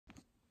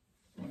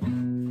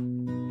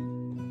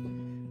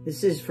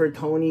This is for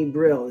Tony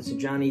Brill. It's a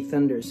Johnny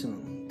Thunder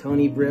song.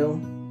 Tony Brill,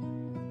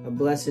 A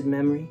Blessed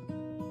Memory.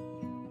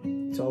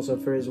 It's also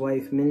for his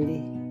wife Mindy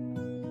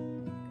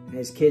and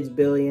his kids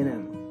Billy and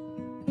Emma.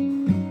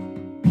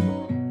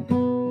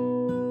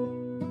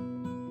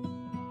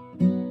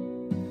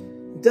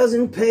 It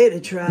doesn't pay to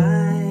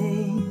try.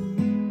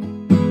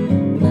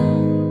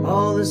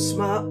 All the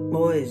smart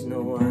boys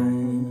know why.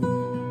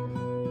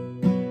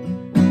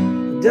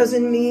 It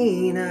doesn't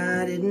mean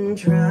I didn't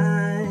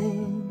try.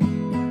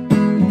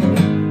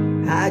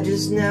 I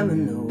just never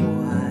know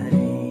why.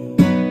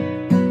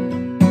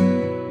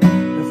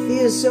 I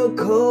feel so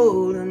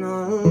cold and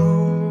all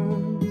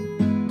alone,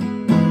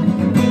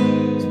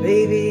 'cause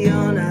baby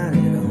you're not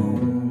at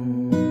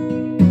home.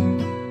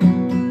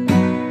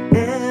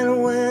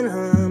 And when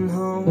I'm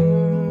home,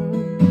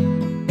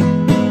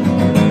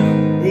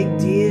 big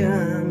dear,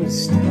 I'm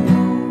still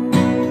home.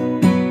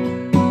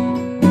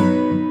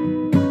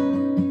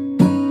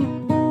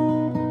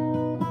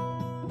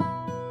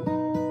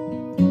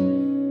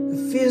 I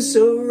feel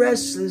so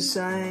restless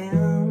I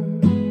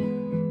am.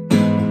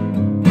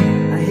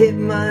 I hit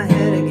my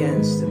head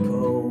against the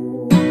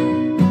pole.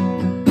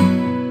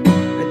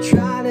 I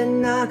try to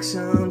knock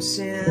some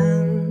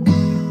sense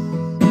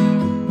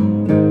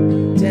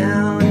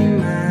down in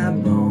my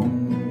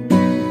bones,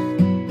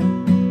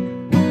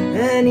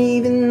 and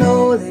even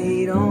though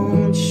they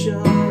don't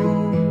show,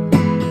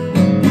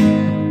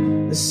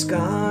 the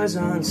scars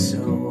aren't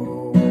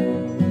so.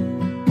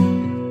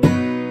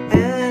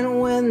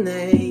 And when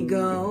they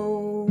go,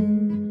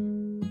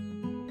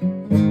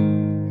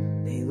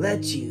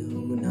 let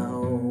you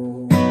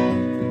know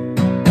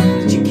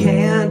that you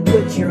can't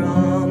put your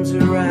arms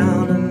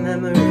around a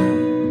memory.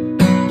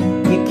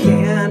 You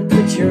can't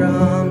put your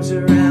arms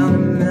around a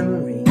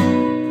memory.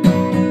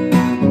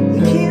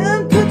 You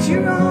can't put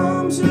your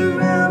arms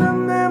around a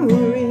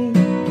memory.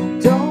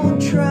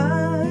 Don't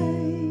try.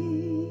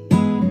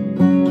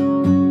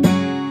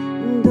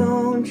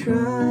 Don't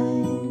try.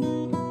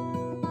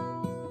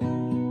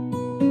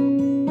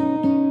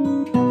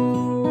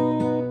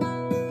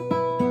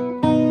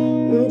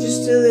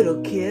 Just a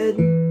little kid,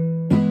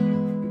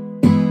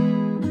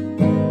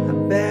 I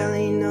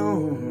barely know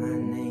my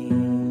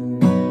name.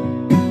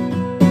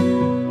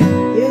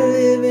 You're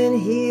living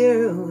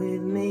here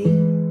with me,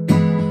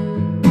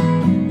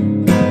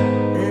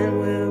 and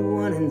we're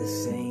one and the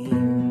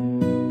same.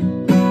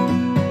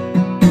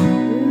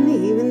 And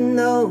even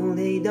though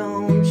they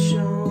don't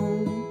show,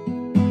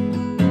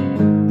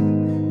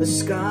 the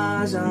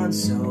scars aren't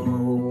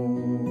so.